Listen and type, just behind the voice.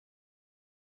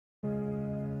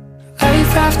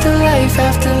after life,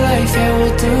 yeah,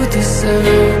 we'll do this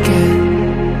again.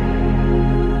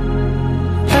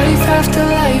 Life after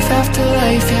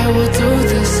life, yeah, we'll do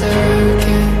this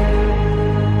again.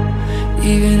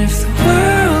 Even if the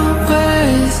world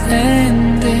was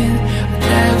ending, I'd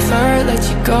never let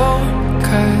you go.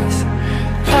 'Cause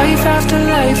life after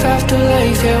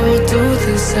life, yeah, we'll do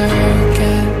this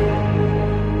again.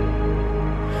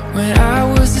 When I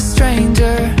was a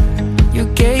stranger, you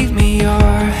gave me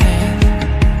your hand.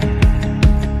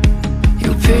 You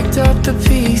picked up the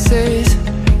pieces,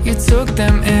 you took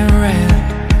them and ran.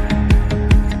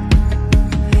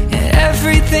 And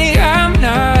everything I'm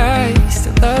not, I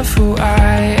still love who I